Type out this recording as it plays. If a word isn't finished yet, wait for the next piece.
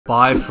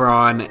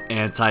Bifron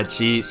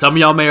anti-cheat. Some of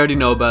y'all may already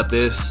know about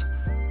this,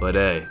 but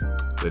hey,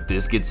 if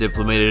this gets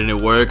implemented and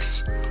it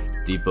works,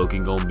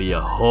 Deepwoken gonna be a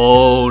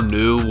whole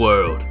new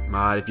world.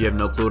 Alright, if you have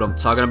no clue what I'm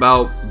talking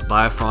about,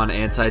 Bifron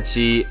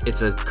anti-cheat.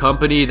 It's a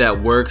company that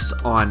works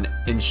on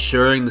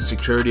ensuring the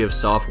security of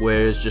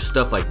softwares, just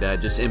stuff like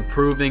that, just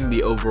improving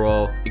the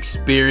overall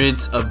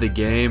experience of the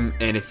game.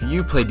 And if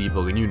you play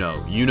Deepwoken,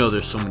 you know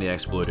there's so many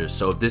exploiters.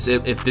 So if this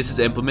is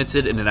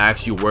implemented and it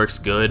actually works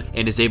good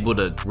and is able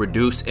to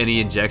reduce any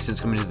injections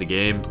coming into the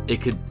game,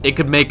 it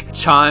could make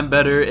Chime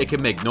better, it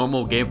could make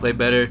normal gameplay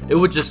better. It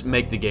would just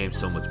make the game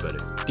so much better.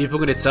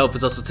 Deepwoken itself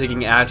is also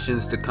taking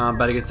actions to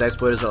combat against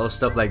exploiters, all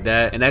stuff like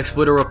that. In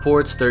exploiter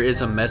reports, there is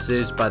a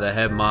message by the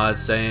head mod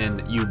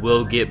saying you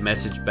will get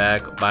message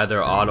back by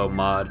their auto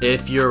mod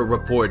if your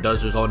report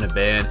does result in a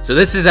ban. So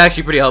this is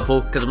actually pretty helpful,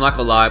 because I'm not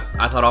gonna lie,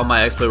 I thought all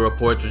my exploit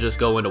reports would just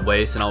go into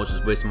waste and I was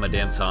just wasting my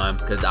damn time,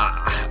 because I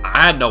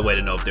had no way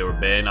to know if they were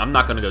banned. I'm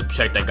not gonna go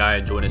check that guy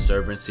and join his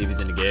server and see if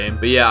he's in the game.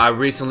 But yeah, I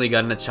recently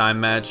got in a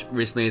Chime match,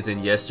 recently as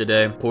in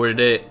yesterday,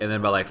 reported it, and then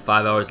about like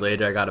 5 hours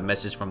later I got a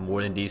message from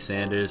Warden D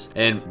Sanders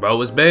and bro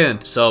was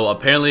banned. So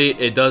apparently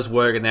it does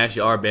work and they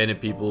actually are banning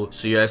people,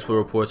 so your exploit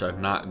reports are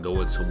not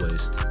going to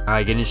waste.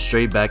 Alright, getting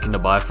straight back into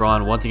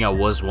Bifron, one thing I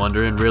was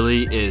wondering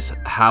really is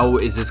how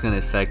is this going to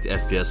affect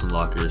FPS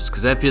Unlockers,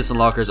 because FPS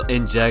Unlockers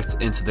inject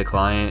into the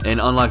client and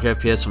unlock your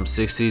FPS from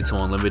 60 to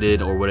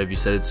unlimited or whatever you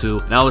set it to.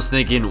 And I was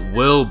thinking,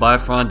 will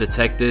Bifron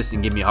detect this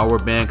and give me hardware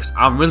ban, because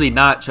I'm really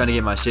not trying to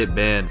get my shit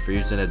banned for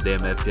using a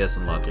damn FPS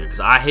Unlocker, because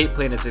I hate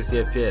playing at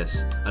 60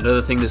 FPS.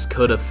 Another thing this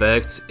could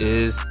affect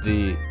is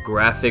the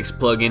graphics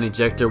plugin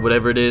injector,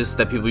 whatever it is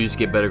that people use to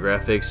get better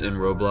graphics in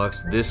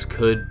Roblox. This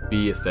could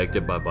be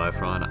affected by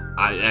Bifron.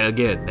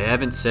 Again, they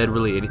haven't said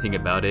really anything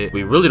about it.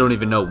 We really don't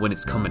even know when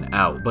it's coming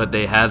out, but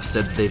they have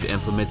said that they've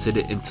implemented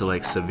it into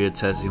like severe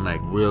testing, like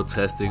real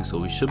testing, so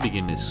we should be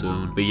getting it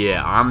soon. But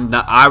yeah,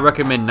 I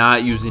recommend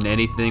not using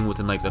anything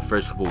within like the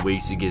first couple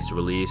weeks it gets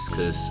released,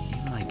 because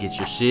you might get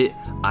your shit,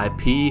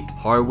 IP,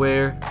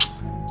 hardware,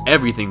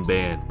 everything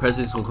banned.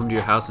 President's gonna come to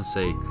your house and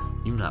say,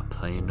 "You're not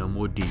playing no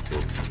more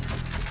Deepwoken."